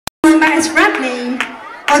band's rap name,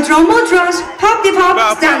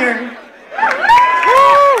 Days-PpoDpop Stunner.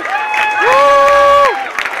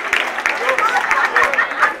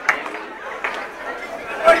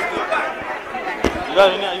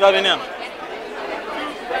 You got it now.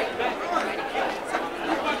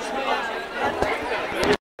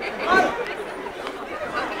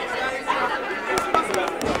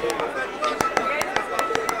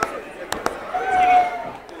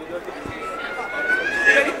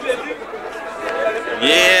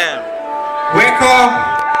 Yeah. Wake up.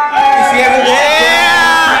 If you ever want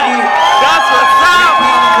that's what's up.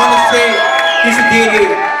 I want to say, he's a DJ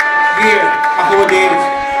here, a whole day.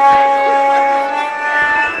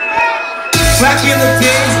 Back in the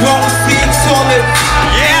days, what was being solid.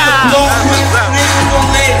 Yeah. Long with niggas on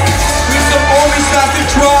legs. We some always got to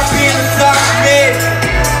drop in the top mid.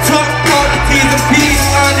 Talk politics and peace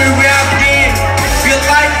under rap game. Feel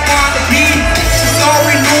like on the beat. It's all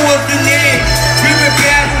we knew was the name.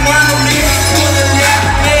 Back one of me to the left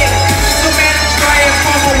leg. So many try it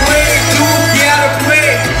from away, do get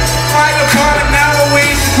away. Fight upon an hour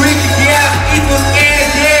ways to bring the gas, equals air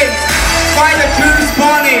days. Fight the jury's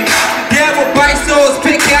burning. The devil bites souls,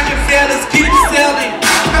 pick out your fellas, keep selling.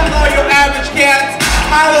 I'm not your average cat.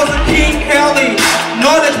 I was a king Kelly.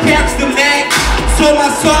 Knowledge packs the mag, so my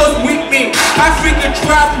soul's with me. I freaking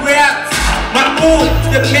trap raps. My mood,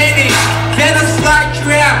 the many, then a slide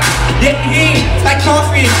trap. They heat like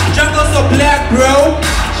coffee, jungles of black, bro.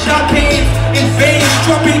 Champagne in veins,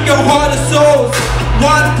 dropping your heart and souls.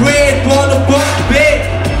 One bread, born above the bed.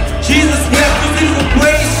 Jesus wept, this is a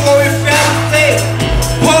place for a family faith.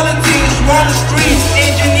 Politics run the streets,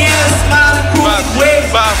 engineers smiling crooked ways.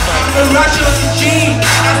 I'm the Russian G,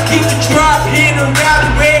 I keep the drop in the rap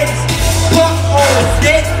race. Fuck all,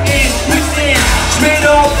 dead in, quicksand, straight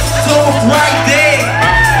up, so right there.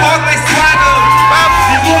 All my swagger,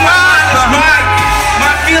 the woman is right. My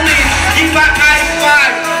feelings, keep my eyes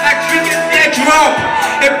wide. I drink it, that drop,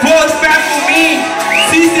 it pours back for me.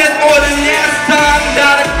 She said more than last time,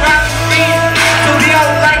 not a crap for me. So they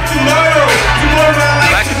are like tomorrow, tomorrow I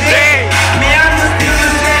like today. Man, I'm just still the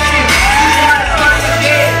session, you try to start the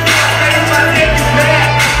day. And if I take you back,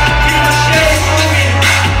 keep my shade on me.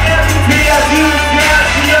 Every day I do is dance,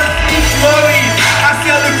 we just see glory. I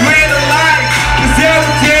celebrate a life, cause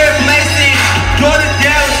every day a blessing. Go to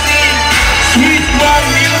devil sing, sweet love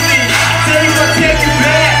music. Say if I take you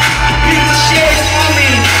back, keep my shade on me.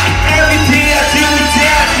 Every day I do is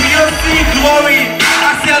dance, we just see glory.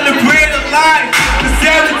 I celebrate a life, cause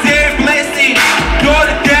every day a blessing. Go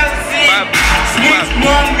to devil sing, sweet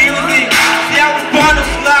love music. See I was born to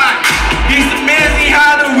fly. It's amazing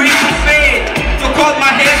how the week will fade. So cause my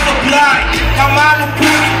head so blind, my mama put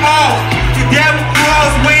me off. The devil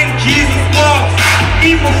crawls when Jesus walks.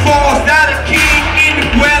 Evil falls, not a king in the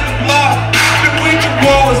ground of love. The wicked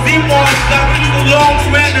walls, demons, that we so long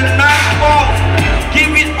when the night falls. Give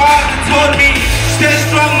it all to told me, stay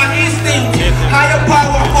strong, my instinct. Higher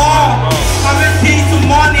power, all. I'm in peace of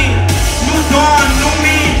money. New dawn, new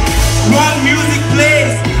me. Wrong music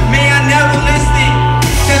plays, may I never listen.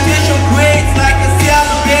 Temptation grades like a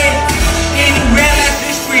celebrate. Anywhere like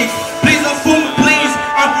this street, please don't fool me, please.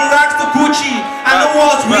 I'm from rocks to Gucci. I know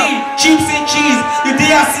what's real, chips and cheese. The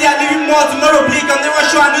day I see I live in more, tomorrow bleak. I'm never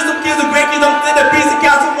sure I knew some kids will break it. I'm in the busy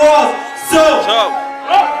castle walls. So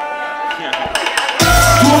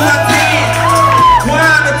do my thing, one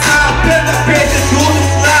at a time, pen the page and do the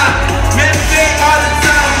fly. Men say all the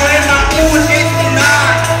time, but in my own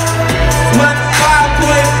 89. When the fire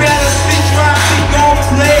boy fellas, bitch rock, we gon'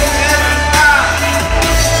 play every time.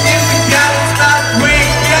 If we gotta stop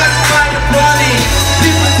rain, yes, fight the party.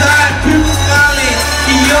 People die, people smiling.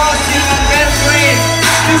 He all see my best friend.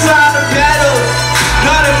 These are the battles,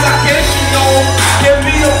 not a vacation, no. Give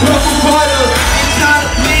me a broken bottle, it's time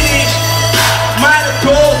to finish. Might have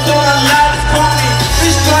gold, so my light is coming.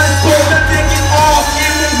 This one is cold, I take it off,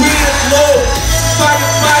 even with a glow. Fire,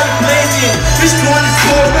 fire blazing. This one is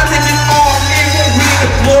cold, I take it off, even with a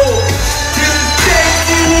glow. This is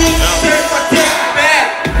tasty, take my take it back.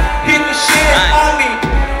 Hit the shit on me.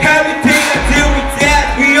 Everything I deal with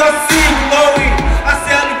that, we all see glory. I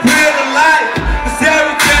celebrate a life, cause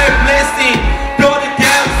every day a blessing. Go to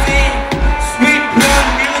devil sing, sweet blood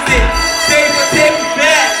music. Say if I take it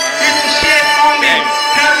back, hit the shit on me.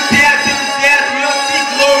 Every day I deal with that, we all see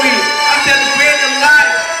glory. I celebrate a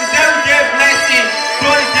life, cause every day a blessing. Go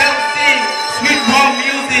to devil sing, sweet blood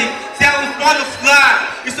music. Say I was born to fly.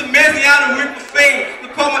 It's amazing how the week will fade.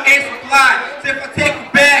 Look how my aim supply. Say if I take it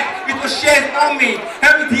back, it will shade on me.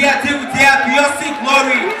 Every day I deal with that, we all see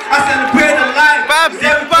glory. I celebrate a life, cause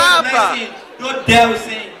every day a blessing. Go to devil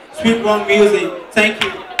sing, sweet blood music. Thank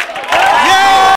you.